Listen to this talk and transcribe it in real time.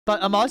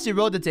But Amaz, you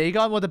rolled the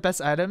Dagon with the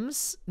best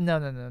items? No,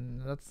 that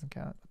doesn't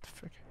count. What the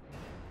frick?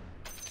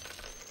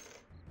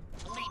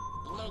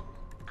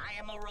 I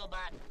am a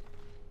robot.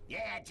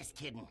 Yeah, just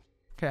kidding.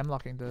 Okay, I'm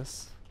locking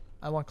this.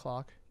 I want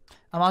clock.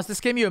 Amaz, this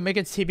game you would make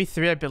it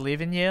TB3. I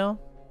believe in you.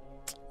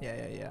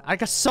 Yeah. I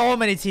got so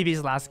many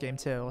TBs last game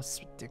too.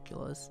 It's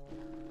ridiculous.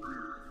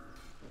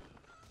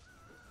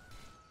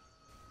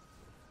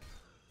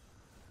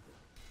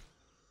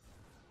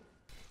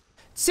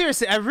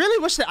 Seriously, I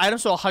really wish the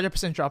items were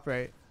 100% drop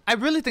rate. I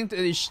really think that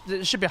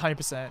it should be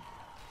 100%.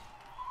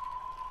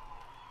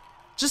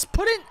 Just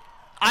put in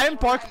Iron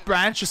Bark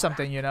Branch or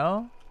something, you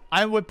know?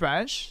 Ironwood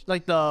Branch,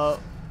 like the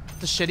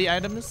shitty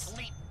items.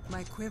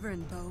 My quiver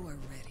and bow are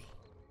ready.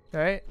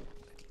 Right?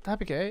 That'd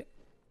be great.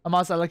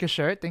 Amaz, I like your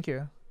shirt. Thank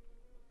you.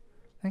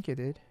 Thank you,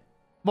 dude.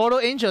 Mortal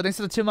Angel, thanks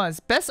for the 2 months.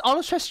 Best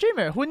Autochess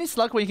streamer. Who needs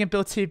luck when you can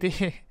build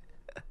TB?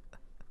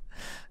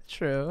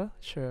 True.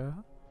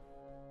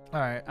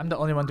 Alright, I'm the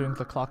only one doing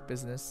the clock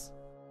business.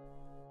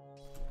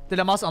 Did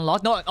Amaz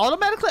unlock? No, it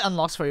automatically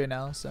unlocks for you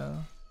now, so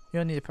you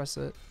don't need to press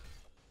it.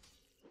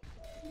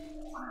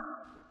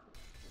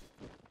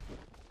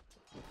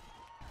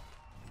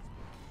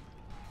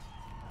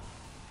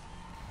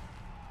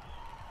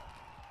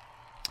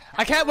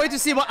 I can't wait to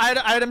see what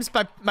items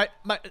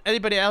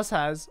anybody else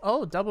has.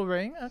 Oh, double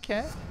ring.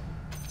 Okay.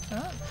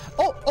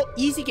 Oh,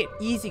 easy game.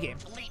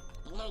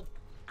 Loop.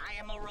 I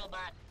am a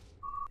robot.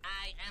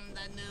 I am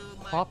the new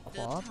Quap.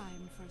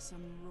 Time for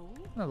some roll.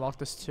 I'm gonna lock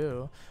this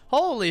too.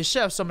 Holy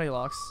shit, I have so many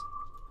locks.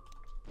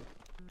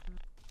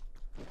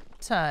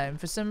 Time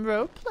for some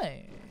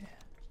roleplay.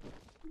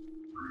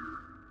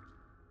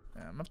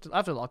 Yeah, I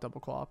have to lock double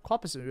Quap.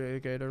 Quap is a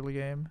really good early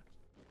game.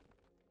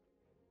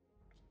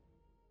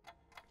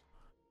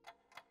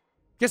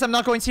 Guess I'm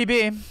not going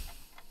TB.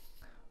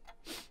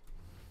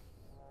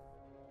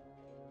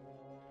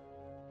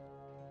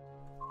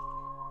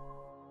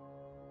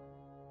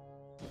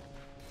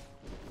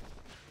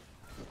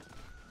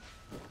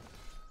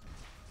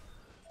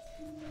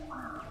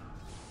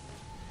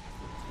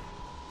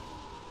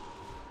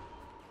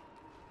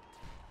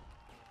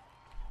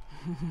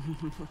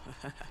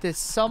 Did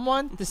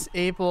someone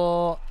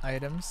disable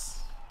items?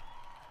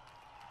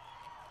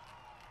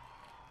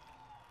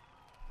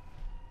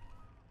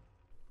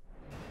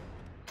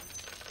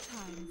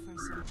 Time for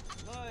some.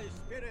 My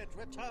spirit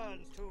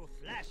returns to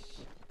flesh.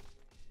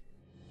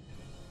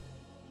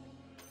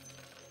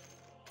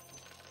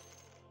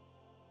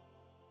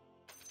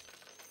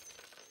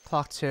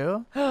 Clock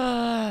 2.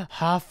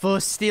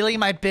 Hafu stealing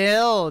my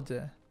build.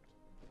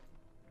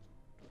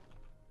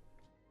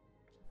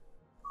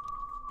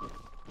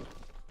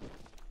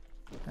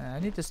 I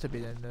need this to be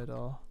in the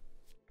middle.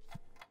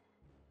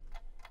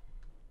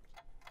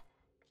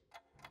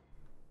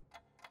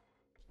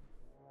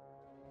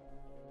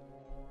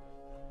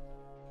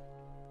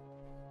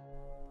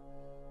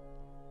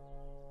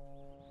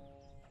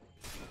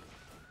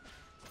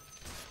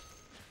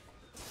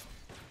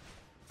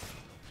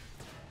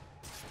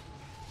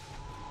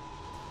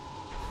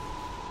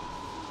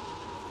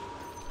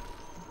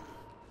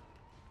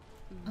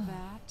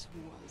 That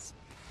was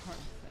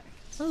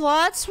perfect.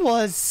 That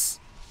was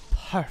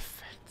perfect.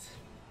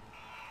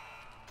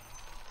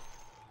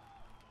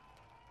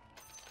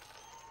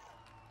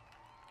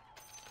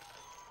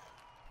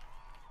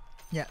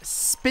 Yeah,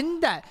 spin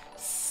that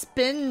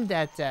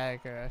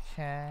dagger,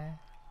 okay?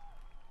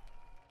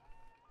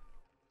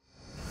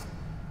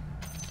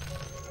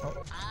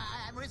 Oh.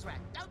 I'm Rizrak.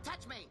 Don't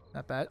touch me.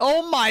 Not bad.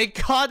 Oh my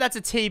god, that's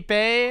a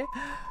T-Bay.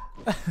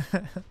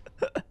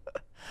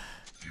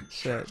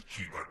 Shit.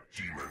 Keep a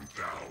demon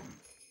down.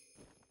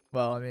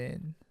 Well, I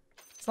mean,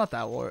 it's not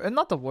that worst. It's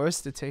not the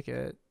worst to take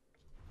it.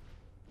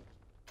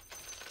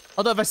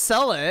 Although if I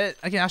sell it,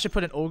 I can actually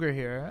put an ogre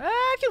here.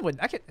 I can win.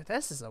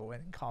 This is a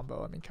winning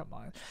combo. I mean, come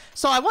on.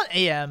 So I want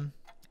AM.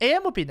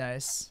 AM would be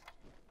nice,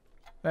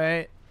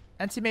 right?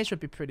 Anti-mage would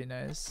be pretty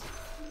nice.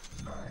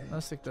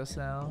 Let's take this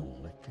now.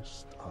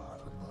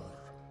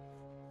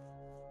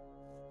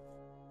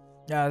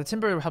 Yeah, the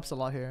timber helps a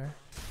lot here.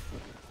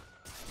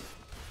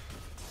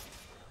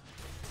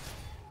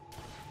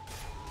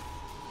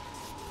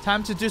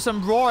 Time to do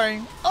some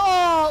roaring.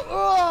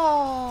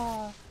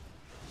 Oh!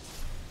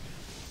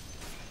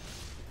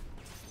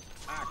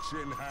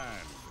 Action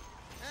hand.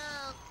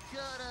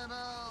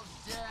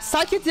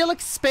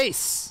 Psychedelic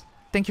Space.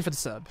 Thank you for the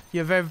sub. You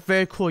have a very,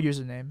 very cool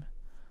username.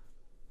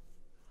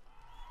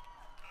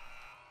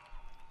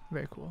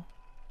 Very cool.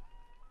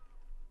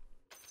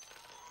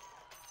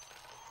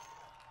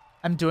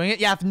 I'm doing it.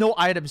 Yeah, I have no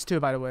items too,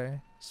 by the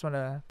way. Just want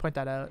to point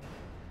that out.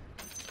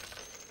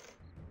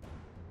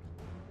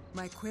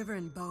 My quiver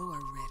and bow are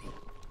ready.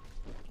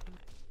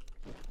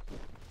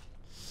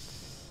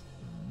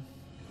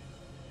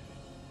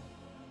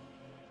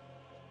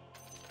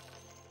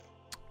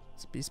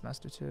 It's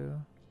Beastmaster too.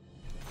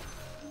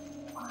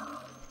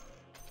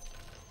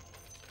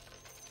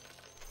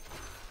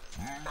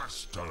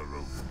 Master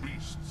of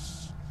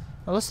beasts.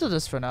 Well, let's do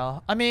this for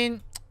now. I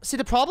mean, see,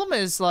 the problem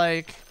is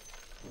like,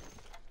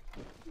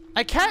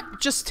 I can't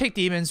just take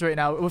demons right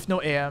now with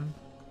no AM.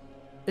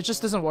 It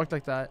just doesn't work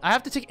like that. I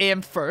have to take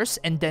AM first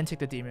and then take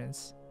the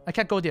demons. I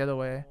can't go the other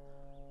way.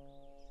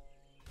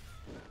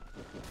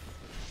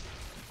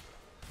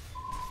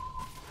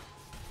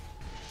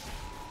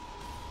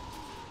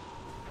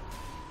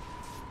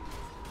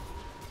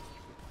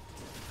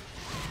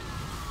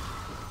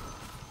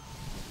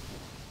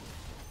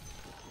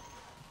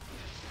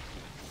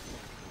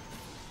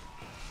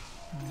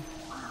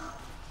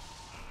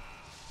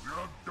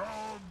 The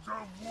dogs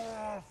of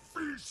war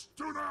feast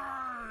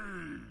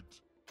tonight!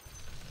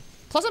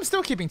 Plus, I'm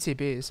still keeping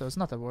TB, so it's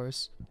not the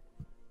worst.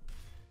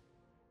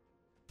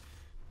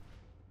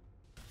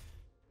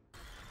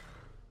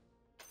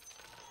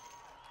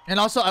 And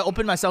also, I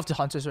opened myself to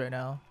hunters right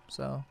now,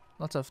 so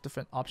lots of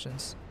different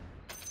options.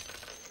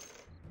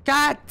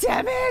 God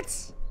damn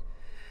it!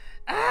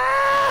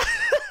 Ah!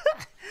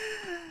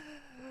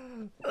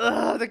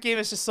 Ugh, the game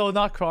is just so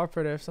not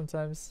cooperative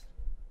sometimes.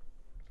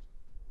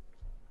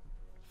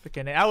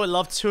 Freaking A. I would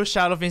love 2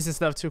 Shadow Fiends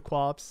instead of 2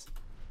 Quaps.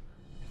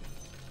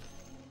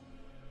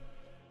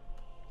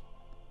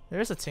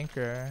 There's a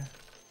Tinker.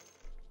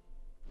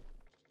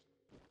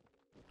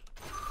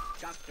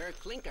 Dr.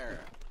 Clinker.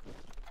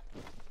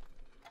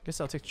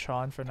 Guess I'll take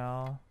Tron for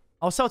now.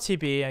 I'll sell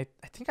TB. I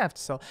think I have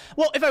to sell.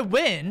 Well, if I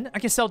win, I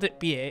can sell the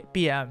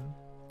BM.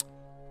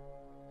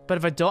 But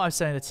if I don't, I'm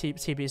selling the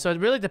TB. So it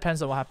really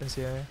depends on what happens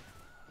here.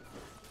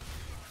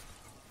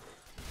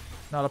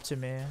 Not up to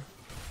me.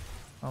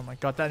 Oh my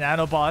god, that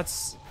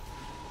nanobot's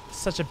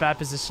such a bad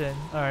position.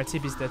 Alright,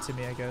 TB's dead to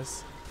me, I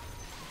guess.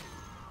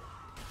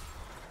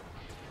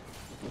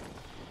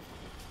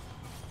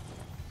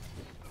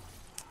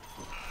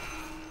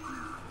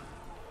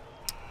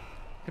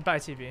 Goodbye,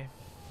 TB.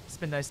 It's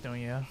been nice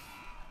knowing you.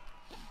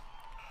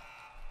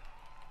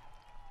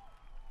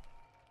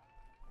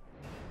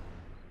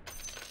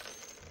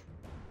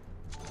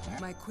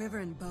 My quiver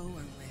and bow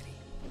are ready.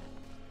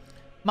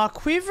 My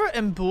quiver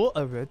and bow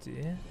are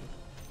ready.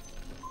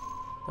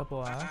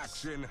 Double axe.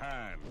 Axe in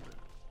hand.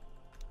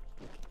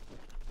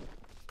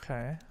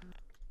 Okay.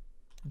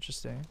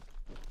 Interesting.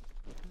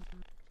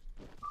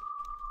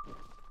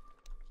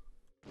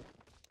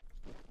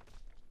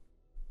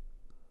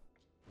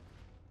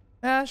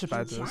 Yeah, I should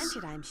buy this.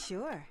 Enchanted, I'm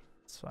sure.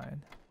 It's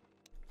fine.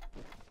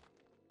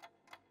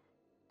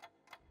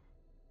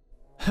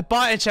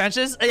 Bought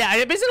Enchantress? Yeah,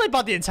 I basically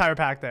bought the entire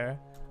pack there.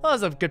 That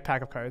was a good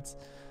pack of cards.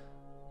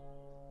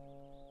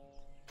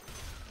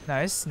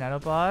 Nice.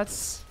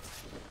 Nanobots.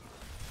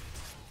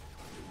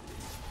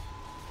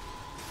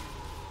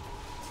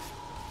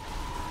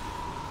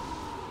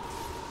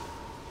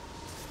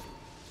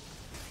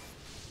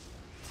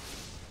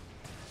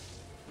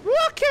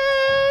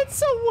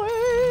 Rockets away!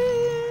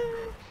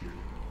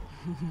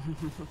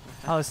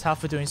 How is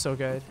Halfa doing so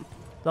good?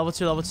 Level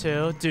 2, level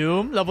 2.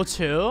 Doom, level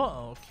 2.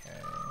 Okay.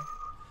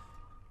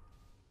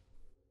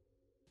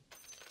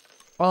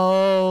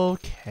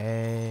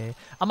 Okay.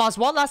 Amaz,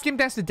 one last game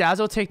thanks to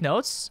Dazzle. Take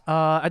notes.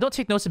 I don't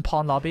take notes in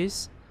pawn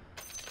lobbies.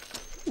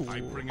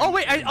 Oh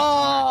wait,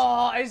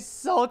 I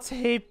so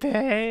tape.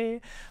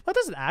 What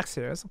does an axe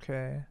here? It's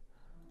okay.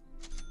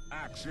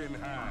 Axe in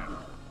hand.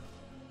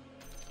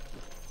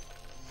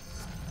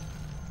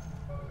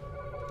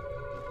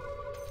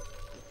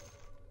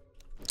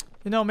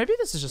 You know, maybe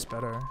this is just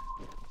better.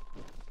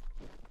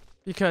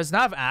 Because now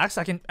I have axe,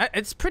 I can.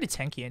 It's pretty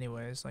tanky,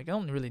 anyways. Like I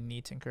don't really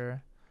need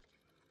Tinker.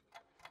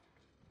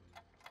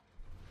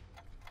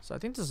 So I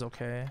think this is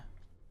okay.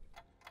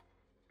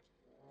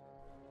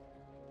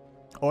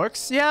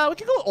 Orcs? Yeah, we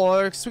can go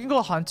orcs. We can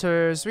go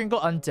hunters. We can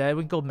go undead.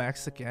 We can go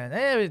Mexican.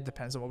 It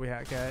depends on what we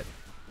get.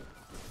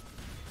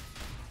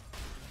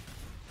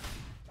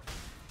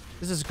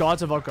 This is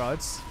gods of all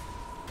gods.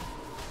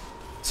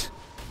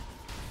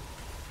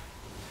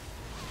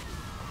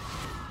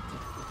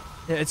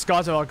 Yeah, it's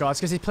gods of all gods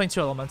because he's playing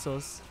 2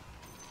 elementals.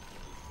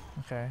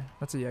 Okay,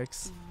 that's a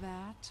yikes.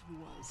 That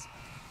was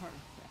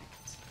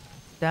perfect.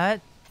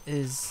 That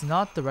is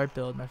not the right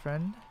build, my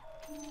friend.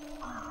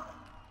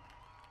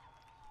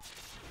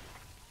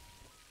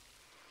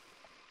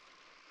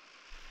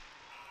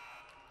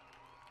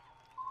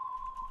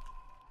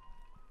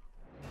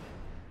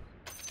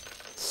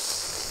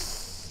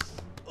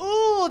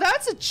 Ooh,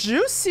 that's a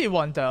juicy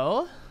one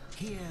though.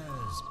 Here's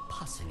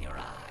pus in your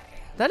eye.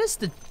 That is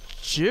the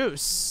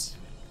juice.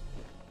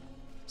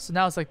 So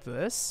now it's like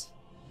this.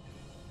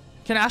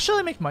 Can I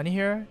actually make money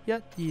here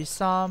yet?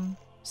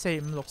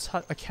 Say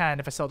I can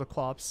if I sell the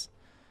Quaps.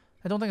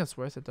 I don't think it's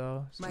worth it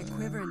though. So My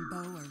quiver and bow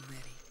are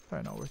ready.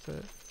 probably not worth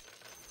it.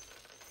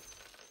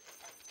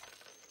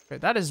 Okay,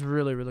 that is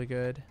really, really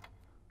good.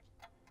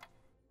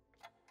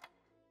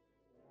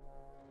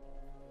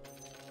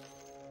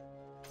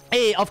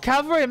 Hey, of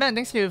Cavalry Man,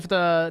 thanks you for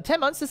the 10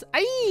 months. This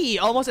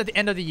almost at the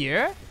end of the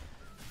year.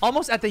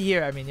 Almost at the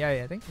year, I mean,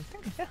 yeah, thank you,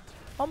 yeah,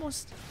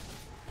 almost.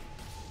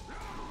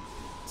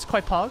 It's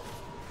quite pog.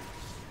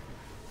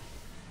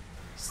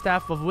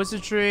 Staff of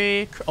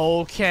Wizardry.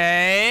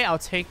 Okay, I'll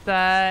take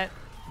that.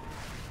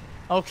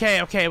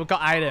 Okay, we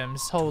got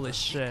items. Holy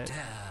shit.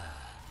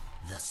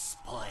 The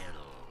spoil.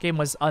 Game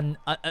was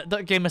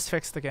the game was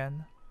fixed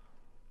again.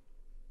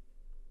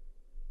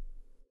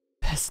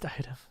 best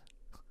item.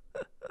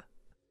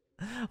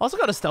 Also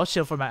got a stealth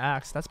shield for my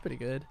axe. That's pretty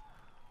good.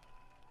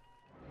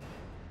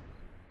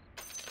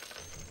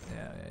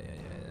 Yeah.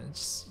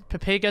 Just,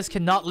 Papagas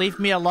cannot leave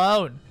me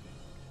alone.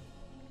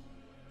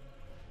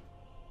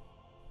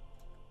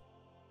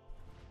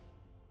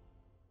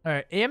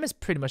 Alright, AM is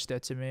pretty much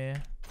dead to me.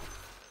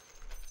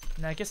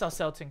 And I guess I'll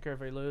sell Tinker if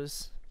we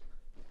lose.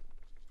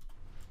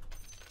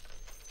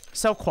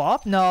 Sell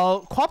Quap?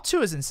 No, Quap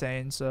 2 is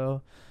insane,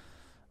 so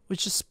we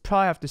just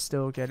probably have to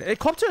still get it.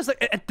 Quap 2 is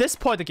like, at this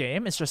point of the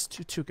game, it's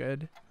just too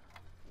good.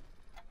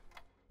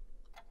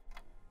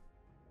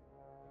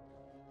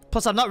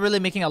 Plus, I'm not really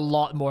making a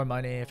lot more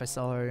money if I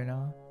sell her, you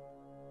know?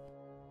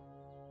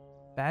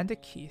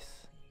 Bandit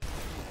Keith.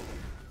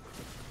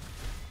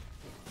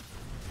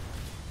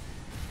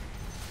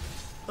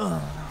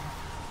 Ugh.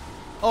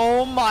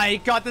 Oh my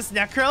god, this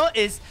Necro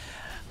is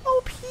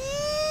OP!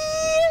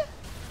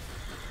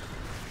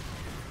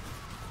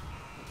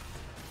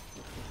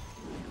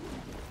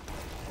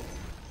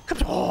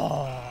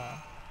 Oh.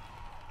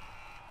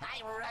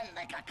 I run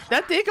like a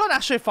That Dagon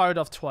actually fired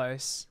off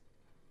twice.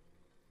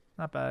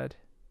 Not bad.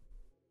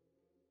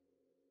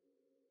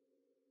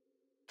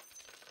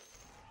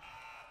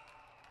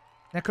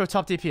 Necro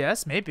top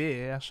DPS?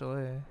 Maybe,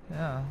 actually.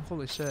 Yeah,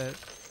 holy shit.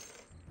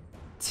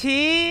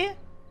 T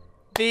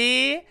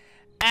B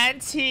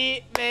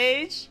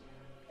anti-mage?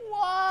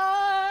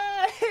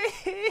 Why?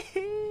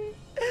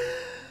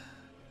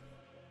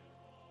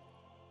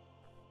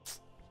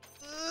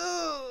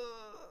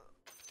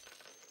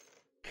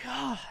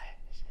 God.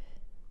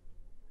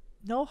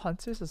 No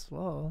hunters as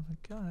well. Oh my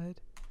god.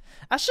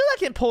 I should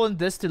like pull in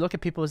this to look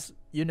at people's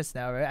units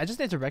now, right? I just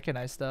need to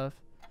recognize stuff.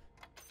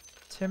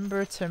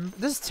 Timber.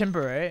 This is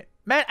timber, right?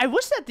 Man, I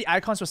wish that the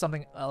icons were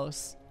something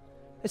else.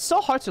 It's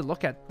so hard to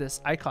look at this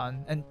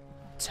icon and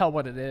tell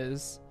what it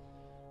is.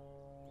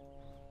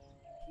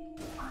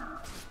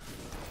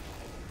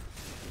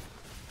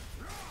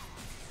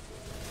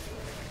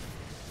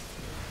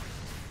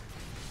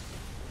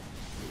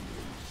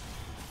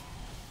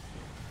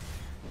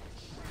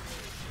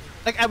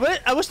 Like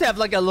I wish they have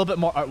like a little bit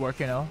more artwork,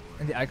 you know,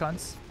 in the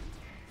icons.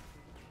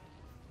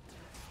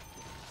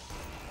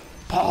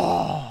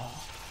 Oh.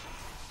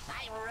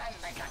 I run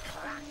like a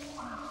clock.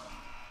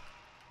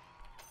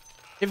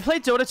 If you play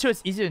Dota 2,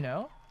 it's easy to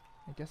know.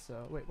 I guess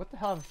so. Wait, what the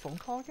hell? I have a phone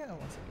call again? Oh,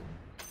 1 second.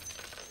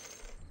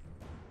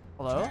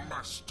 Hello?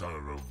 Master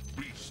of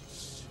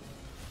beasts.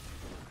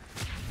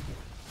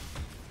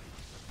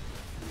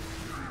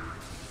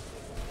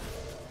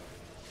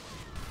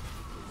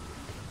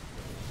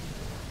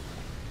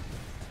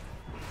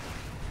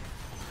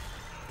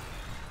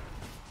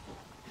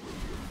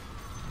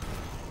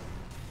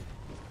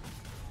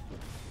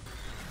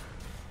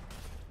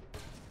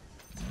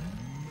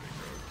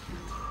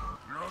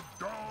 Your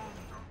dog.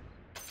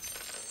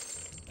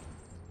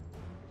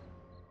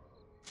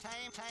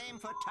 Time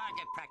for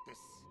target practice.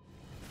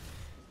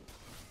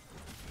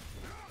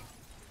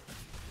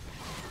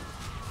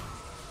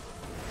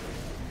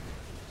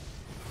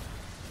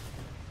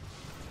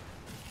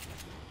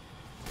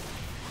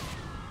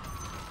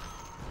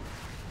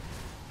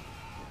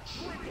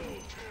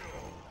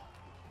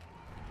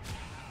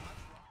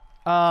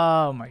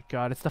 Oh my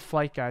god, it's the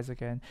flight guys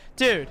again.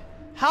 Dude,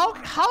 how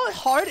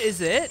hard is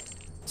it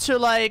to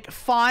like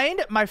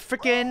find my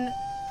freaking...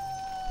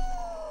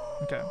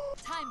 Okay.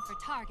 Time for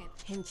target.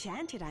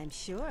 Enchanted, I'm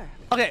sure.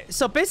 Okay,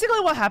 so basically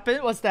what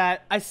happened was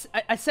that I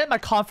sent my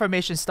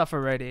confirmation stuff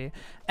already.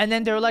 And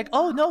then they were like,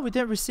 oh no, we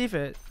didn't receive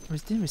it. We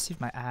didn't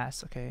receive my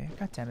ass. Okay,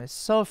 god damn it. It's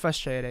so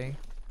frustrating.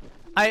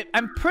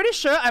 I'm pretty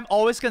sure I'm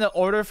always gonna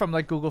order from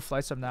like Google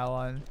Flights from now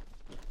on.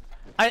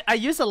 I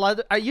used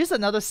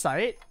another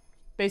site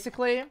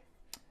basically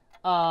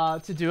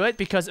to do it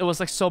because it was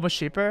like so much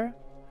cheaper.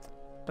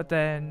 But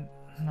then,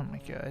 oh my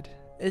god.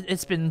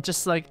 It's been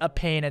just like a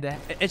pain and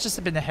it's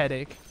just been a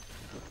headache.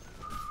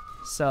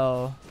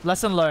 So,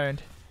 lesson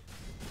learned.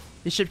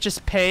 You should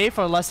just pay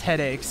for less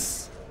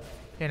headaches.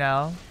 You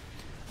know?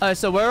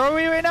 So where are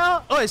we right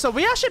now? Oh, so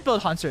we actually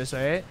built hunters,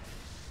 right?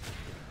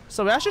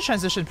 So we actually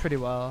transitioned pretty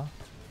well.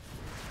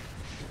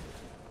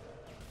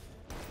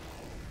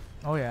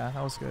 Oh yeah,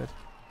 that was good.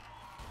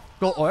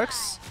 Go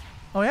orcs?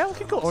 Oh yeah, we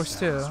can go orcs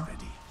too.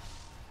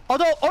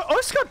 Although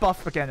orcs got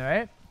buffed again,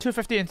 right?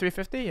 250 and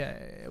 350?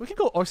 Yeah, we can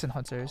go orcs and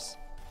hunters.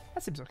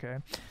 That seems okay.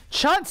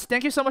 Chunt,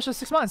 thank you so much for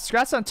 6 months.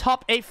 Congrats on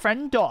top 8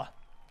 friendo.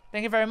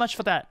 Thank you very much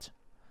for that.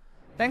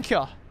 Thank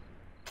you.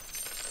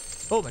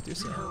 Oh,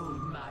 Medusa.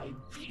 My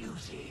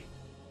beauty.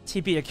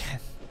 TB again.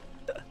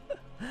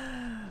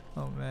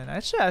 Oh man, I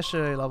should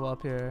actually level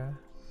up here.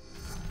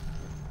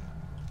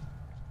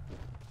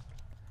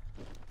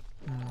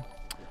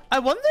 I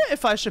wonder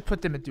if I should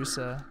put the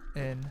Medusa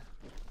in.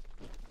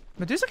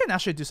 Medusa can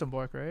actually do some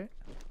work, right?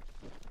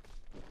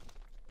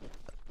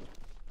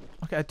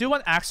 Okay, I do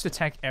want Axe to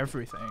tank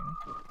everything.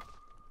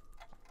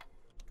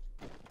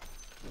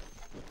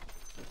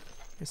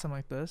 Okay, something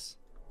like this.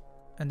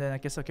 And then I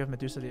guess I'll give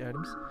Medusa the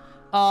items.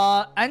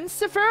 And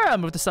Severa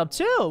with the sub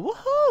too.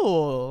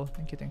 Woohoo!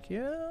 Thank you, thank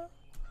you.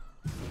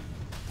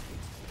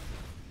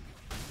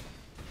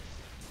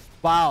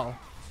 Wow.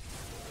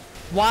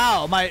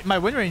 Wow, my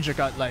Wind Ranger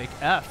got like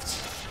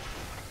effed.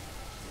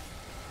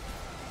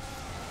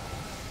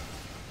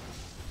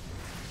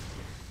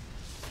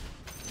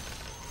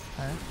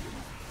 Okay.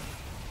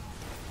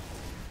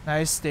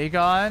 Nice, stay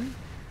gone.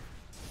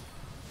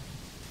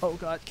 Oh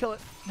god, kill it.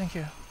 Thank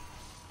you.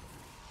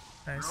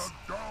 Nice.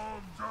 The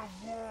dogs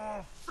of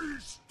war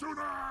feast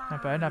tonight.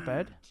 Not bad, not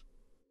bad.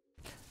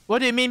 What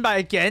do you mean by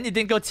again? You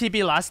didn't go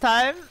TB last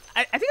time?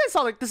 I think I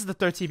saw like this is the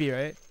third TB,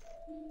 right?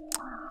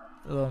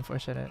 A little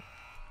unfortunate.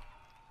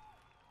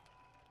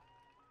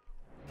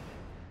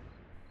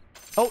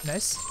 Oh,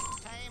 nice.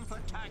 Time for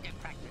target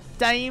practice.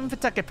 Time for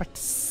target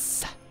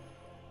practice.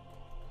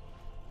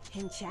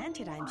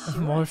 Enchanted, I'm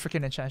sure. More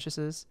freaking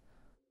enchantresses.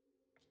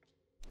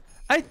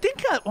 I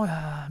think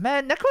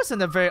man, Neko's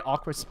in a very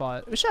awkward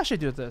spot. We should actually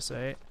do this,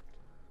 right?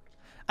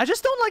 I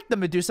just don't like the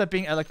Medusa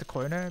being at like the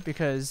corner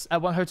because I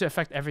want her to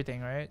affect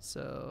everything, right?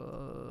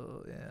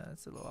 So yeah,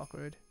 it's a little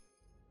awkward.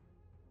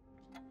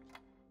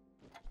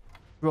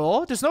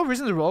 Roll? There's no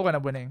reason to roll when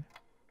I'm winning,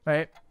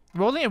 right?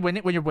 Rolling and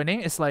winning when you're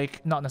winning is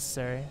like not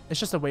necessary. It's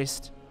just a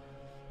waste.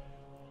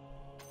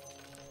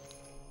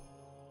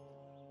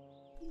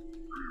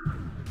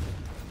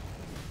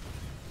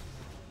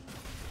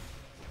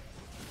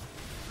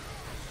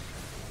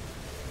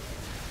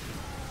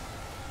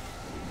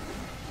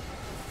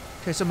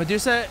 Okay, so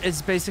Medusa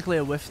is basically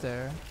a whiff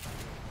there.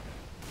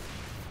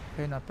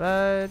 Okay, not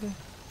bad.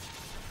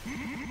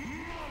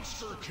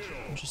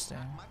 Interesting.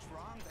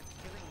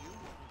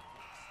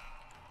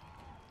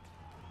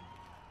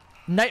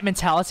 Knight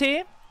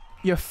mentality?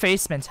 Your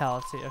face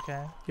mentality,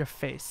 okay? Your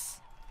face.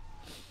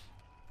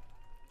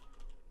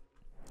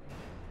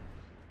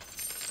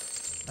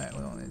 Alright, we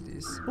don't need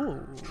these. Ooh.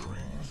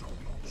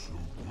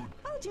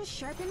 I'll just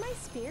sharpen my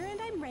spear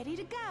and I'm ready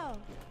to go.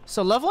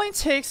 So leveling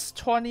takes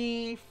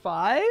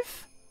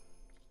 25?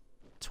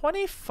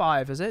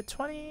 25, is it?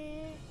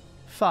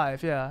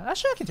 25, yeah.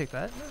 Actually, I can take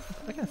that.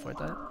 I can afford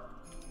that.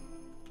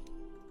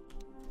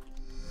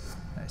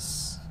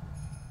 Nice.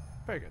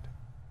 Very good.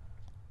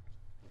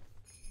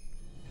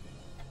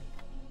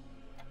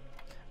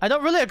 I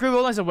don't really agree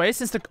rolling is a waste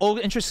since the old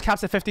interest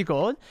caps at 50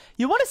 gold.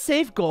 You want to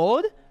save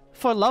gold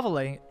for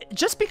leveling.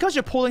 Just because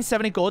you're pulling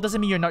 70 gold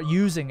doesn't mean you're not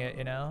using it,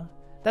 you know?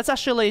 That's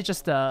actually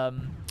just,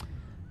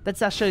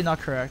 that's actually not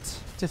correct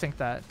to think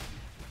that.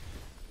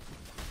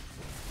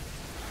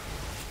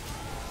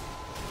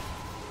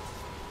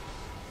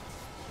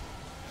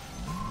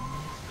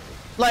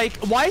 Like,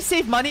 why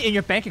save money in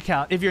your bank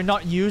account if you're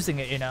not using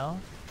it, you know?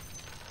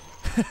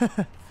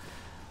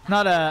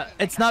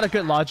 It's not a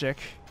good logic.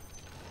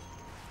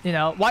 You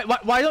know,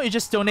 why don't you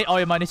just donate all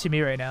your money to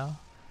me right now?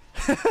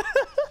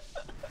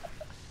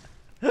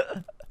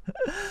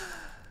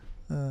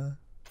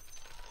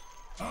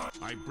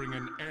 I bring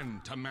an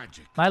end to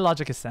magic. My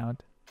logic is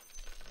sound.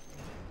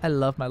 I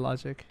love my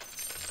logic.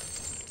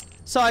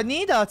 So I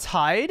need a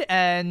Tide,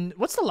 and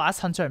what's the last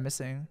hunter I'm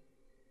missing?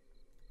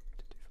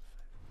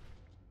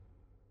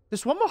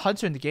 There's one more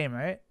hunter in the game,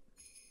 right?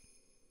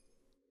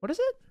 What is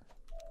it?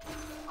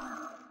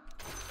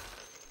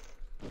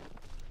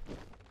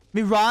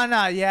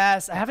 Mirana,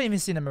 yes. I haven't even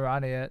seen a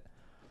Mirana yet.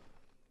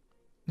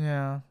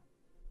 Yeah.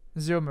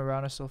 0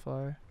 Mirana so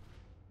far.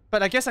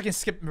 But I guess I can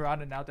skip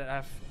Mirana now that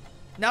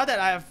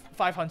I have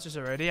 5 hunters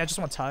already. I just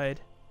want Tide.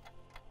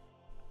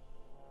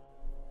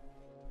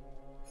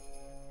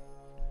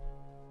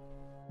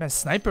 Man,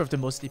 Sniper of the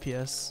most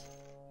DPS.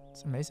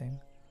 It's amazing.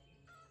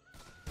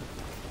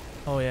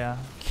 Oh yeah.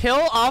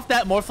 Kill off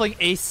that Morphling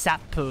ASAP.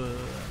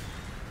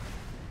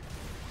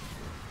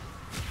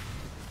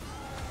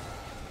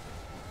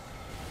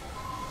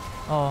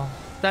 Oh,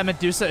 that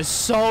Medusa is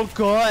so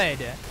good.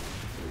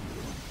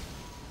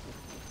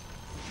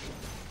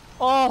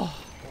 Oh.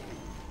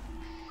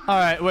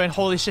 Alright, when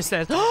holy shit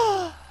says,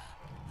 The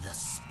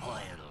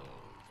spoiled.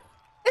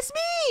 it's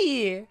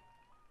me!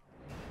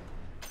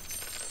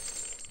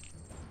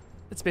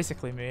 It's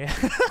basically me.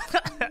 Time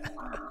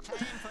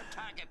for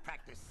target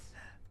practice.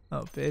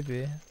 Oh,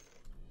 baby.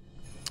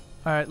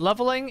 Alright,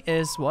 leveling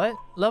is what?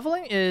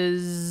 Leveling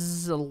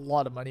is a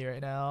lot of money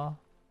right now.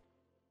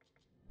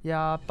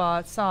 Yeah,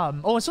 but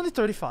some. Oh, it's only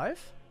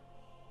 35?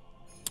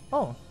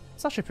 Oh,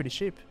 it's actually pretty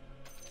cheap.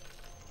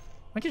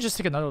 I can just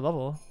take another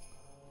level.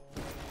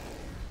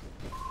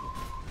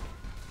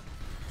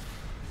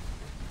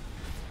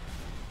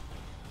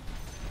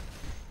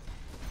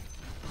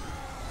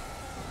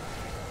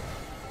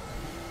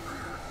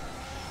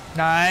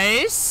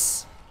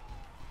 Nice!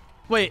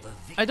 Wait,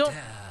 I don't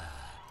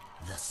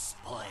The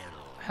spoiled.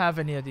 have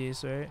any of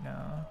these, right? No.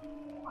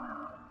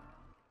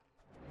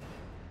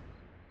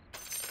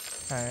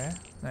 Okay,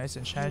 nice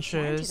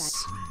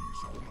enchantress.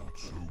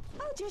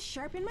 I'll just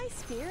sharpen my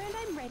spear and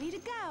I'm ready to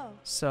go.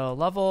 So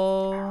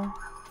level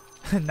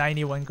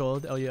 91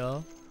 gold,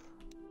 LUL.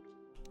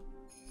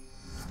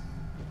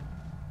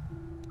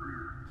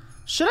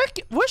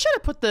 Where should I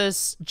put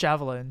this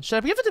javelin?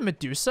 Should I give it to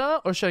Medusa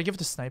or should I give it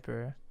to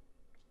Sniper?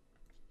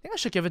 I think I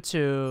should give it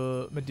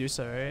to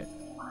Medusa, right?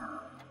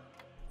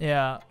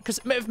 Yeah,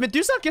 because if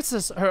Medusa gets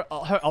her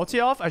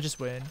ulti off, I just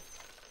win.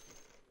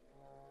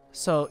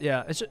 So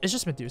yeah, it's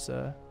just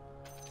Medusa.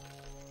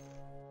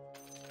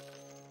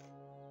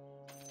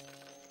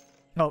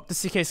 Oh, the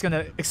CK is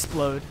gonna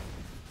explode.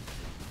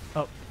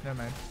 Oh, never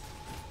mind.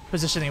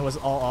 Positioning was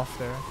all off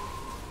there.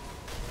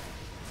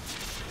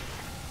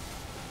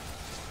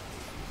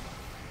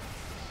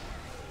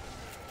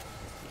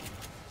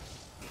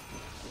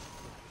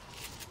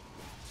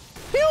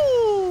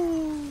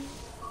 Pew!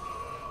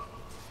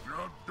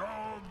 The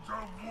dogs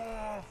of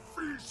war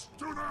feast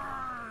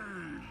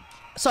tonight!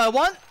 So I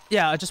want,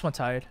 yeah, I just want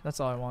Tide. That's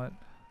all I want.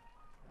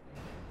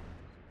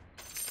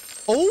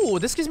 Oh,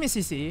 this gives me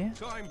CC.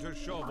 Time to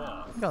shove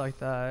off. I think I like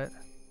that.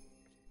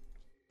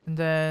 And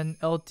then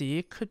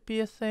LD could be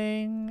a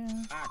thing.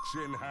 Axe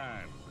in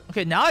hand.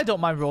 Okay, now I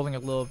don't mind rolling a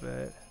little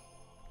bit.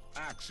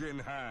 Axe in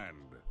hand.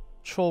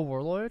 Troll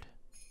Warlord?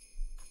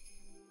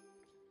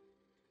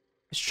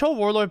 Is Troll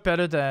Warlord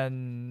better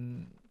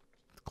than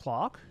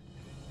Clock?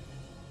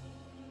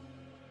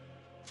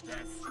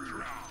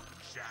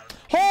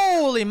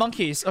 Holy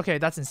monkeys! Okay,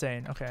 that's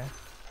insane. Okay.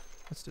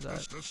 Let's do that.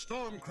 As the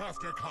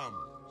Stormcrafter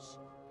comes.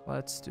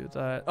 Let's do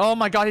that. Oh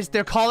my god,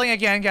 they're calling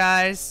again,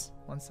 guys!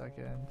 1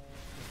 second.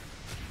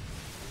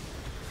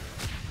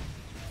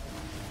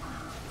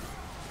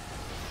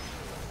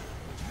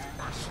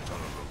 Master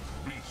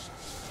of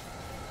beasts.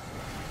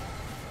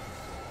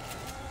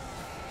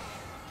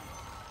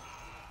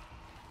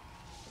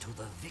 To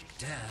the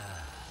victor,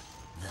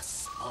 the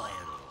spoil.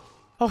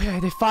 Okay,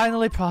 they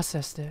finally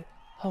processed it.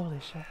 Holy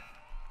shit.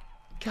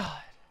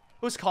 God.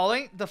 Who's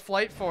calling? The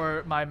flight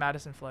for my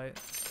Madison flight.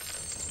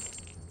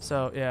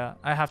 So, yeah,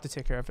 I have to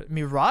take care of it.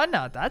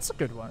 Mirana, that's a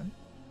good one.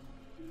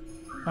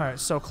 Alright,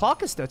 so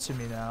Clock is dead to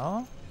me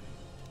now.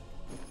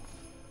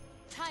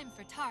 Time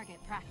for target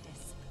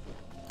practice.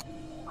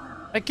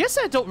 I guess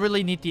I don't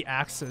really need the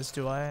axes,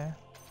 do I?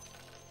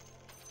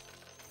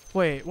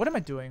 Wait, what am I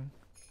doing?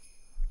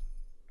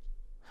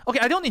 Okay,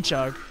 I don't need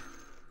Jug.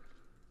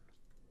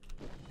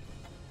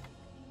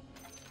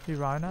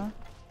 Mirana?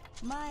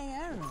 My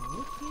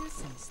arrow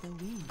pierces the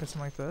wind. Get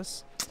something like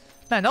this.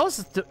 Man, that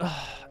was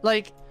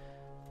like,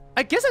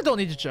 I guess I don't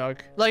need a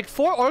Jug. Like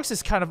 4 orcs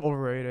is kind of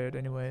overrated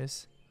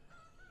anyways.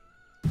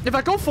 If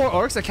I go 4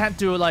 orcs, I can't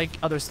do like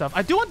other stuff.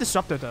 I do want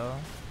Disruptor though.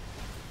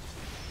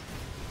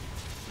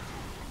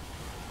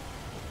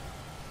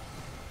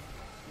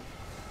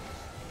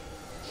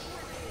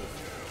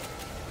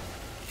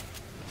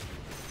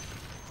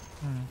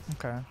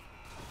 Okay.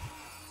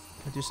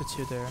 Medusa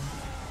 2 there.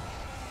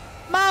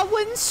 My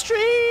win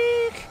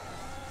streak!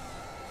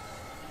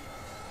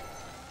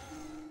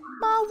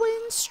 My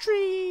win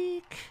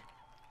streak!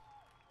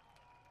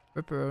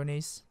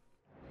 Ripperonis.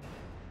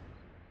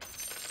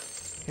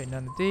 Okay,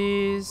 none of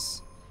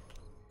these.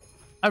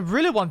 I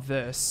really want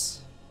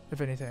this,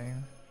 if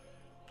anything.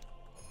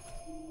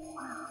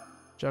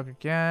 Jug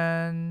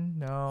again.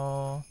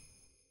 No.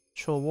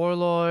 Troll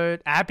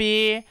Warlord.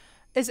 Abby.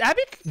 Is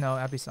Abby? No,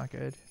 Abby's not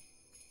good.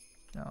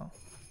 No.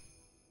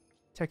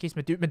 Techies.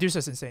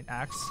 Medusa's insane.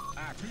 Axe.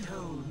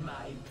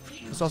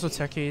 There's also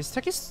Techies.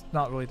 Techies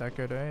not really that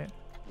good, right?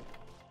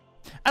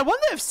 I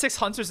wonder if 6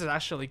 Hunters is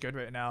actually good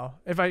right now.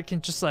 If I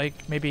can just like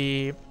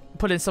maybe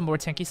put in some more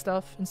tanky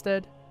stuff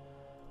instead.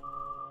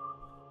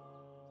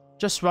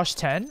 Just rush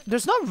 10?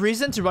 There's no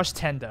reason to rush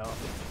 10 though.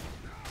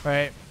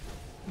 Right?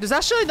 There's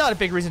actually not a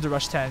big reason to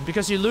rush 10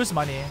 because you lose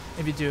money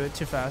if you do it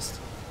too fast.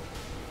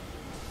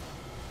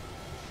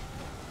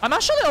 I'm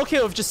actually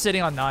okay with just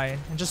sitting on 9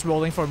 and just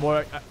rolling for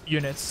more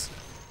units.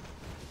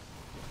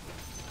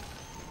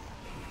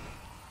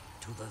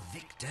 To the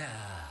victor,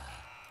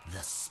 the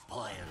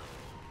spoil.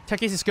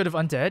 Techies is good with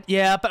Undead.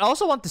 Yeah, but I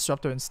also want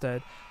Disruptor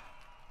instead.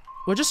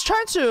 We're just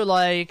trying to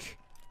like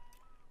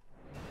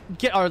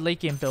get our late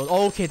game build.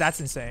 Oh, okay, that's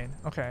insane.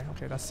 Okay,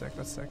 that's sick.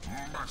 That's sick.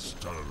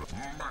 Master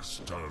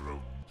of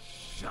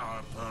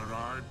sharper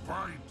I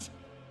bite.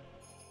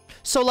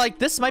 So like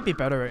this might be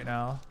better right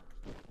now.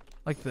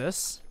 Like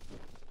this.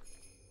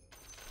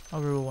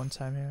 I'll reroll 1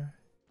 time here.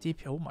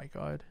 DP. Oh my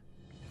god.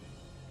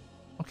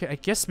 Okay, I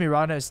guess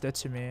Mirana is dead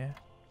to me.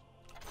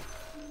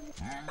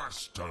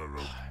 Master of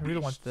I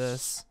really want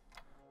this.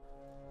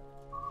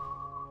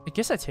 I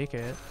guess I take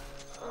it.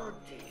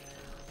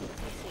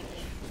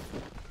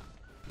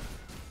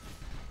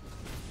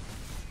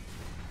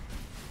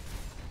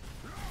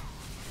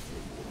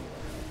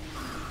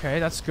 Okay,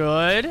 that's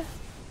good.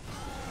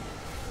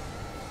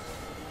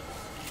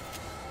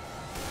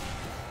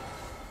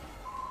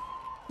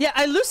 Yeah,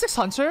 I lose 6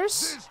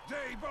 Hunters, this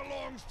day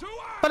belongs to us.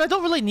 but I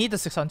don't really need the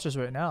 6 Hunters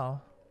right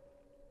now.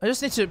 I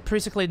just need to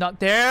basically not...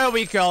 There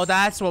we go.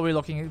 That's what we're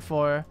looking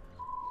for.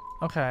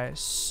 Okay,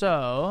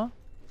 so...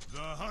 The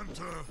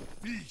hunter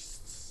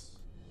feasts.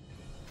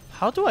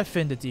 How do I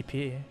fit in the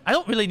DP? I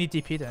don't really need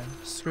DP then.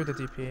 Screw the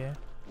DP.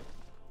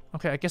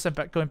 Okay, I guess I'm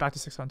going back to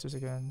 6 Hunters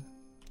again.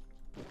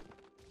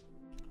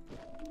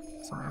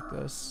 Something like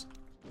this.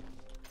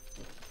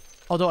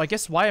 Although, I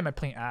guess why am I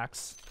playing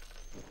Axe?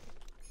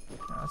 Yeah,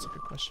 that's a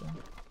good question.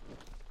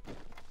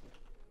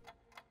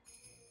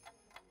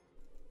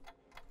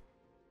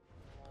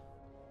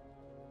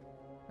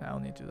 I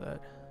don't need to do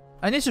that.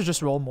 I need to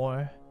just roll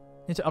more.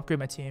 Need to upgrade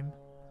my team.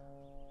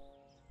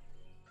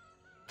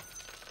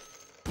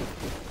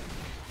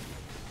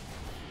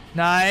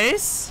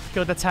 Nice.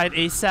 Go the tide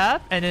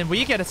ASAP, and then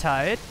we get a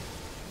tide,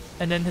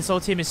 and then his whole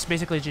team is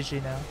basically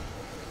GG now.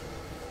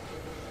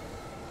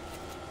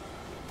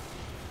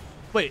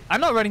 Wait, I'm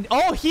not running.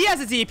 Oh, he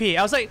has a DP.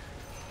 I was like,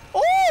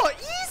 oh,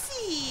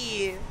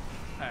 easy.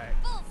 All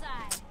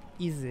right,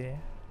 easy.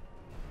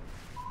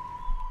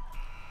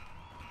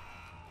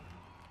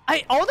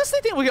 I honestly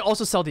think we can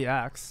also sell the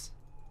axe.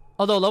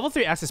 Although level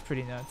 3 axe is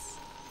pretty nuts.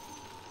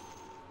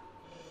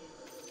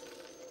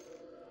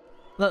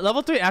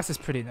 Level 3 axe is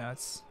pretty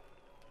nuts.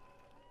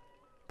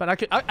 But I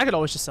could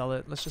always just sell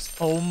it. Let's just.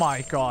 Oh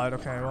my god.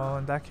 Okay, well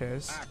in that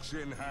case. Axe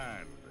in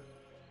hand.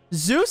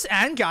 Zeus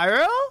and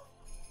Gyro?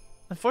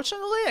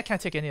 Unfortunately, I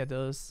can't take any of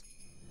those.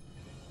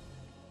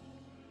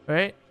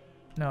 Right?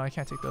 No, I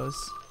can't take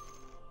those.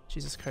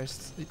 Jesus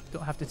Christ. You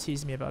don't have to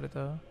tease me about it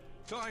though.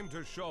 Time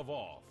to shove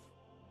off.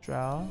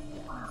 Drow.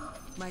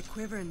 My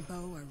quiver and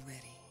bow are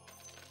ready.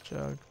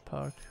 Jug,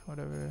 puck,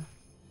 whatever.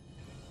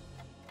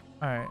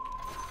 Alright.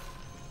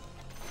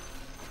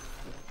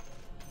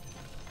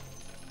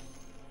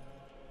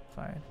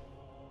 Fine.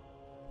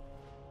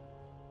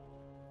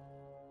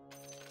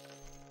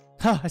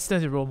 Huh, I still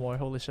need to roll more,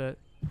 holy shit.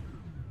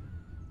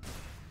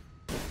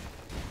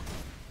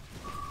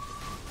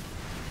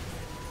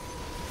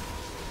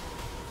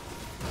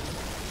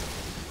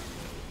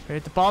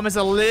 Great, the bomb is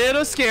a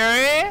little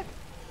scary.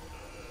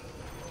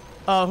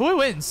 Who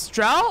wins?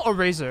 Drow or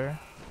Razor?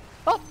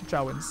 Oh,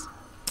 Drow wins.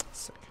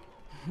 Sick.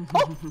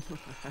 Oh!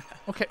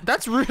 Okay,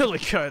 that's really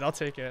good. I'll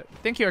take it.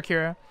 Thank you,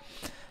 Akira.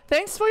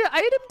 Thanks for your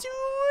item, dude!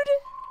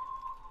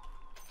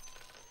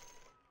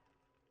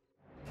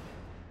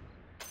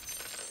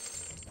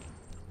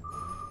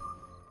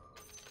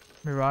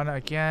 Mirana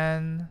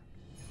again.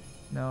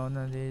 No,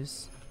 none of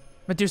these.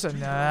 Medusa,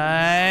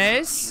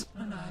 nice!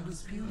 And I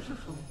was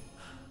beautiful.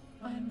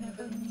 I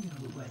never knew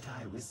what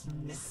I was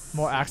missing.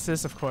 More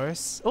axes, of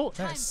course. Oh,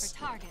 Time nice. for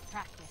target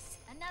practice.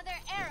 Another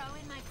arrow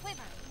in my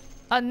quiver.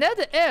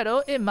 Another arrow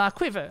in my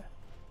quiver.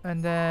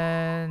 And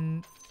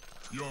then...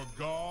 Your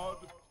god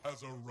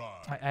has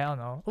arrived. I don't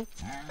know. Ooh.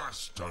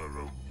 Master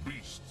of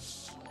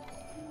beasts.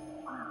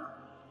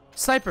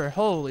 Sniper,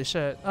 holy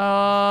shit.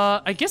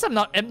 I guess I'm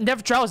not...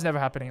 Drow is never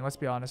happening, let's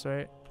be honest,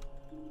 right?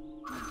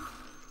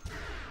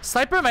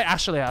 Sniper might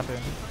actually happen.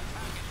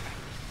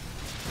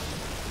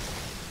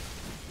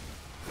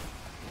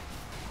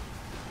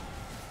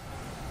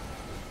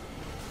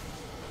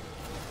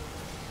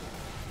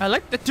 I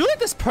like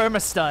this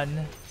perma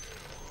stun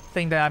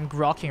thing that I'm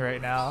grokking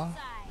right now.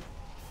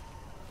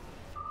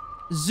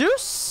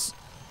 Zeus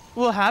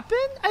will happen?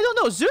 I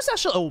don't know. Zeus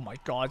actually. Oh my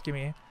god, give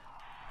me.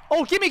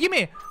 Oh, give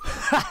me.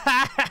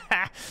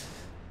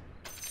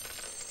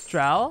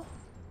 Drow?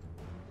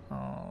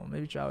 Oh,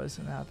 maybe Drow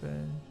isn't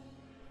happen.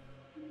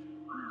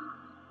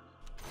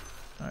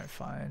 Alright,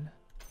 fine.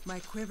 My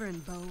quiver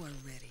and bow are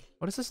ready.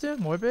 What does this do?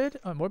 Morbid?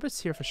 Oh, Morbid's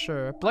here for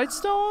sure.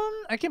 Blightstone?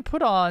 I can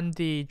put on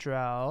the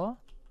Drow.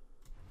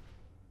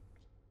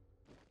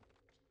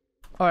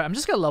 Alright, I'm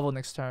just gonna level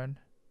next turn.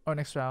 Or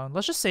next round.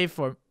 Let's just save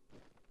for...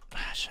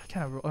 I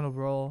kind of on a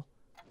roll.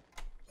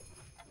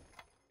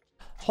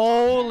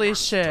 Holy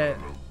shit.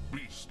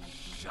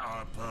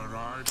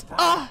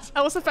 Ah!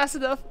 I wasn't fast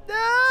enough.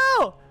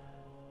 No!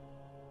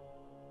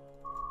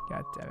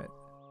 God damn it.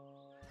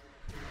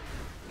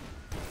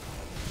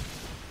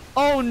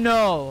 Oh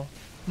no!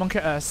 Monkey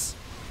S.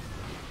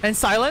 And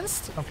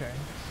silenced? Okay.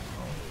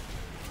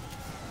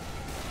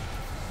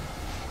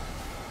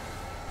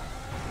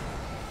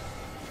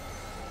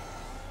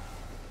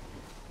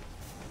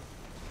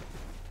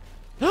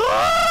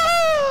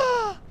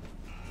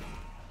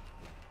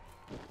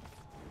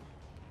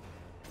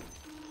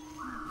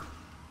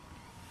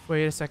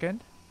 Wait a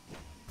second.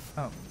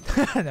 Oh,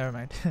 never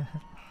mind.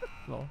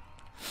 Lol.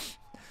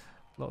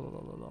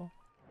 Lol.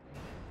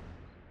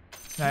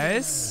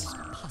 Nice.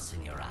 Pus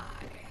in your eye.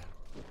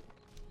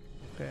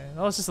 Okay,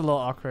 that was just a little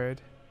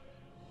awkward.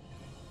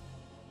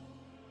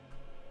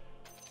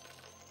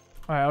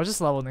 Alright, I'll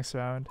just level next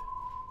round.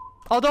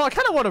 Although I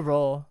kind of want to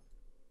roll.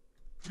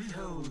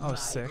 Oh,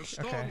 sick.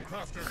 Okay.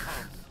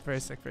 Very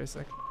sick.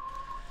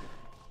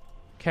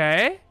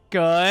 Okay,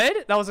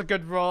 good. That was a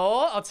good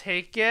roll. I'll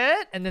take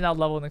it. And then I'll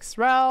level next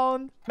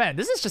round. Man,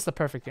 this is just the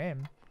perfect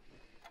game.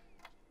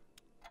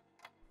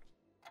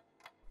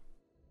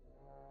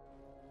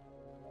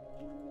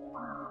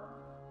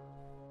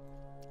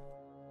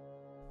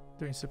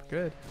 Doing super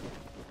good.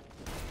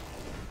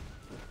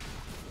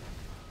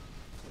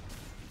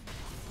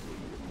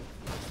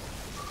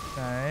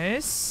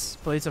 Nice.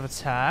 Blades of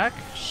attack.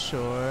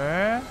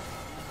 Sure.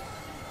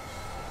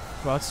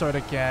 Broadsword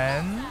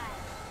again.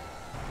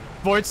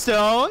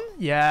 Voidstone.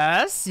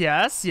 Yes.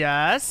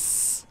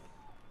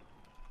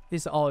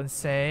 These are all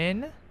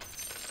insane.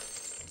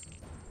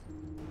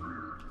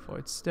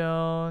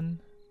 Voidstone.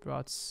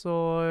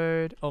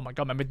 Broadsword. Oh my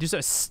god, my Medusa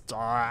is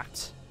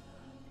stacked.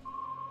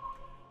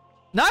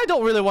 Now I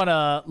don't really want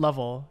to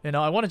level, you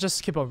know, I want to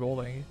just keep on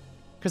rolling.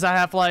 Because I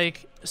have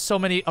like so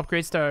many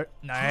upgrades that are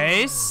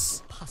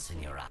nice. Pus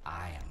in your eye.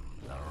 I am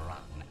the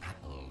rotten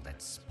apple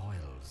that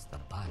spoils the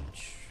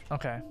bunch.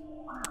 Okay.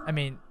 I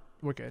mean,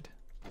 we're good.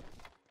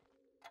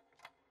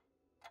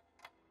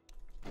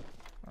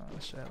 Oh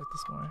shit, I like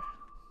this more.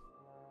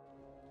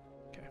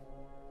 Okay.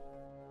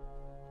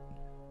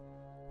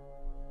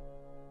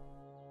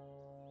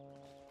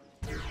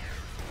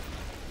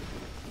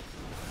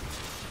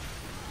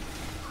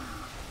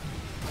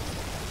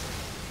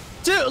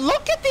 Dude,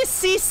 look at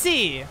this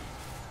CC!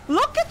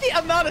 Look at the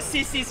amount of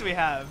CCs we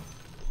have.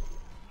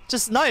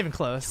 Just not even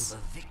close. The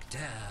victor,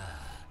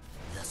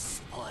 the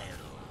spoil.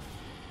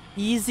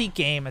 Easy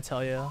game, I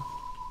tell you.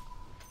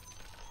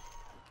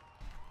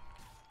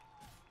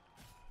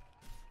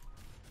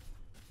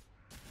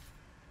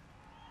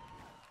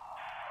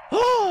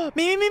 Oh,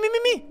 me.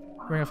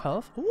 Ring of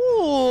health.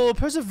 Ooh,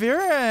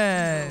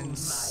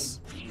 perseverance.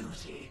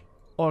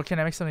 Or can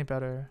I make something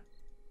better?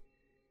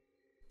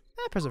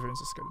 Perseverance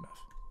is good enough.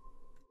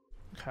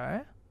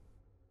 Okay.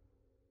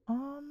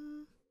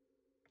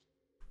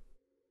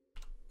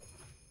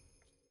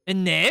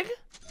 Enig?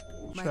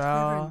 My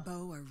quiver and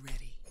bow are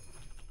ready.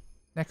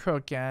 Necro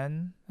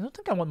again. I don't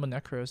think I want more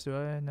Necros, do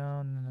I?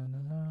 No.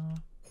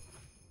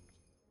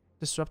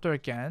 Disruptor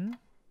again?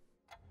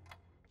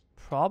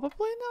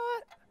 Probably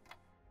not.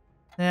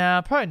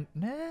 Yeah, probably.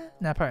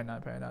 Nah, probably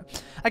not.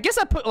 I guess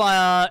I put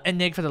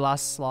Enig for the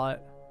last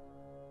slot.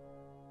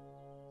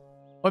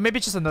 Or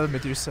maybe just another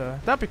Medusa.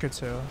 That'd be good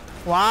too.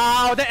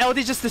 Wow, the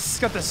LD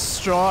just got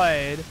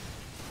destroyed.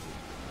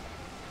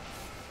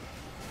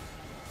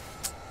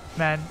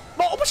 Man.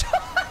 Oh, That's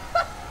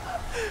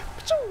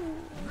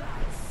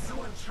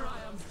what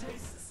triumph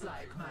tastes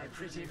like, my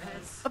pretty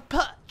pets.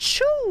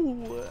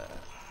 Achoo!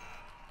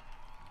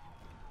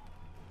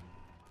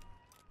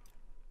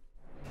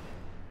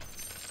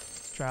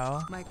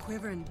 Drow. My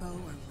quiver and bow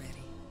are ready.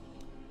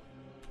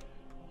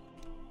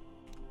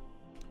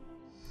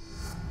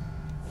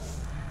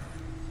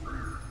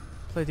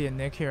 Play the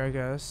Nick here, I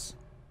guess.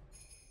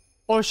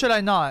 Or should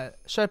I not?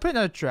 Should I put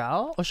another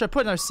Drow? Or should I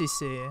put another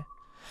CC?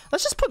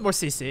 Let's just put more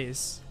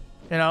CCs.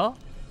 You know?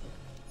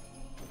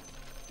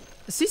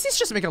 CCs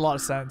just make a lot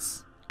of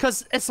sense.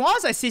 Because as long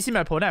as I CC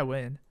my opponent, I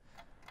win.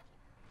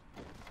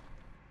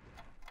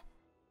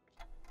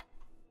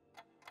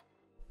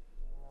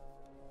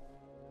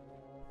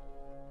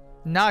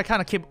 Now I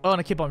kind of want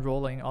to keep on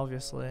rolling,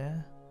 obviously.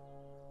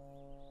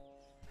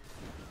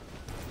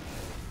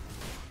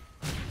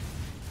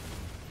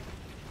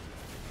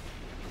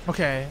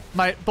 Okay,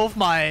 both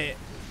my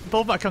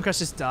Conquest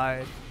just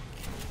died.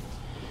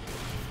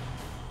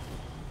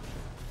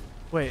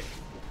 Wait.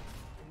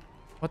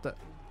 What the?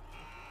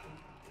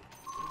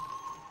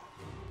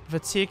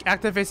 Fatigue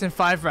activates in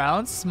 5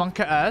 rounds.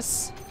 Monka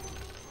S.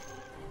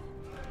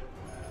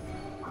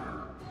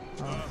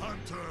 Time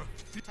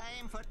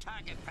for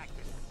target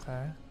practice.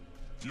 Okay.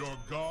 Your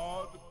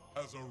god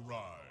has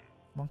arrived.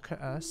 Monka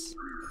S.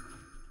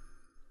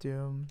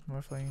 Doom.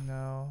 Morphling,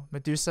 no.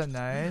 Medusa,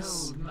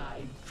 nice.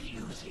 My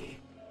beauty.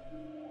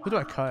 Who do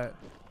I cut?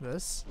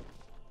 This?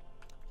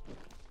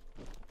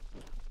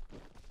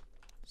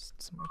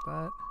 Something like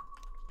that.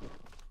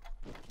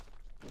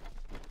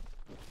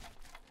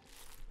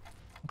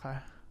 Okay.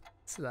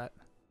 Let's do that.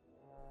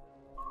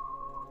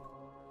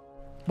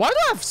 Why do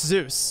I have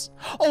Zeus?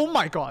 Oh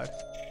my god.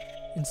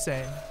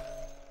 Insane.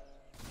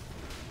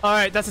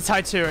 Alright, that's a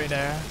tie 2 right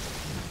there.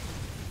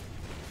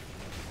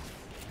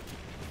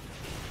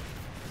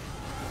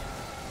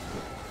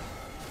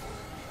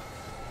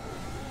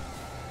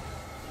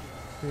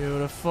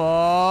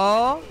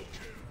 Beautiful.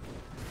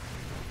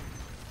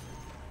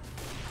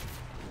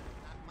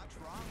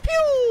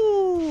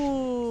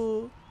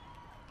 Pew!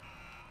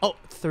 Oh,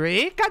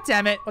 3? God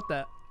damn it. What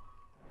the?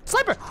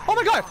 Sniper! Oh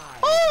my god!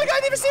 Oh my god, I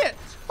didn't even see it!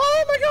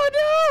 Oh my god,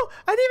 no!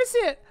 I didn't even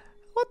see it!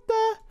 What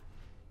the?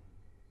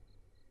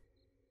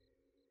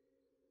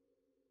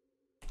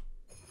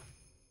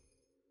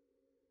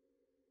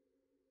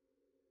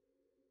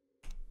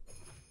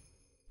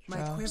 My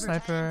quiver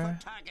Sniper.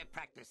 Target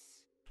practice.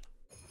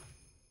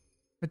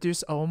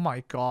 Medusa. Oh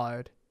my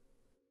god.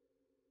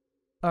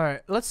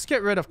 Alright, let's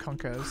get rid of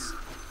Kunkkas.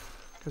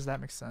 Because that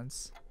makes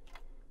sense.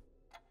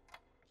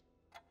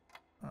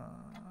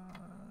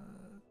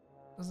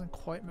 Doesn't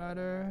quite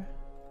matter.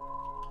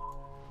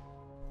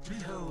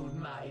 Behold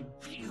my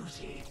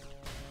beauty.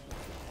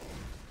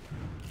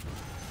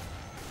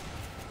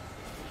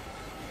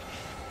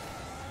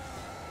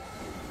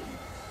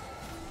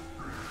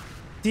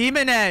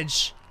 Demon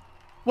Edge!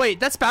 Wait,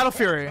 that's Battle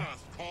Fury.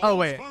 Oh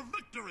wait.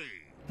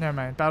 Never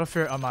mind. Battle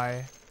Fury on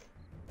my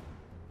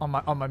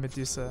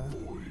Medusa.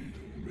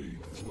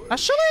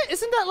 Actually,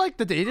 isn't that like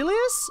the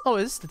Daedalus? Oh,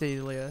 it is the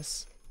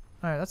Daedalus.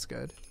 Alright, that's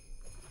good.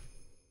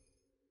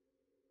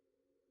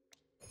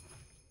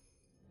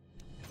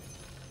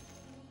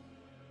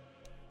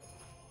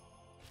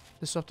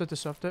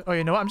 Disruptor. Oh,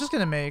 you know what? I'm just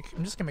gonna make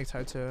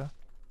tie 2.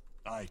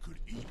 I could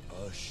eat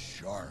a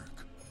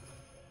shark.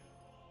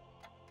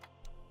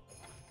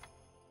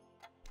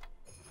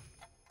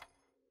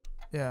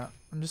 Yeah,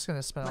 I'm just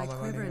gonna spend My all my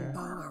money quiver and here. bow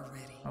are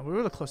ready. Oh, we're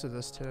really close to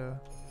this too.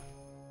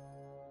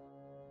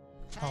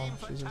 Time Oh,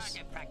 for Jesus.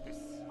 target practice.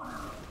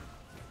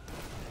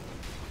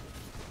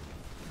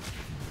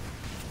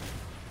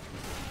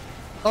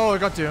 Oh, I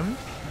got doomed.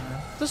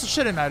 Yeah. This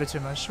shouldn't matter too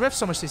much. We have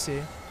so much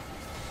CC.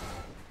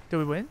 Did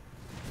we win?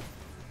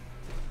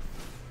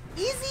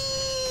 Easy!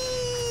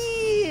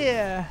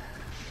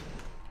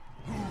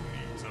 Who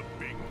needs a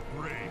big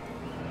brain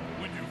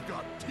when you've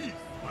got teeth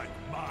like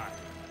mine?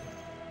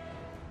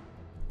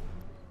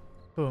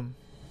 Boom.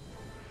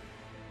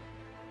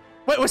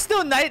 Wait, we're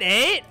still Knight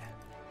 8?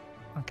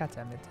 Oh, god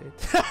damn it, dude.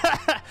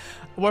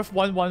 Worth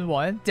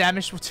 111.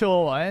 Damage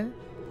 201.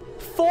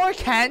 4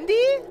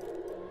 candy?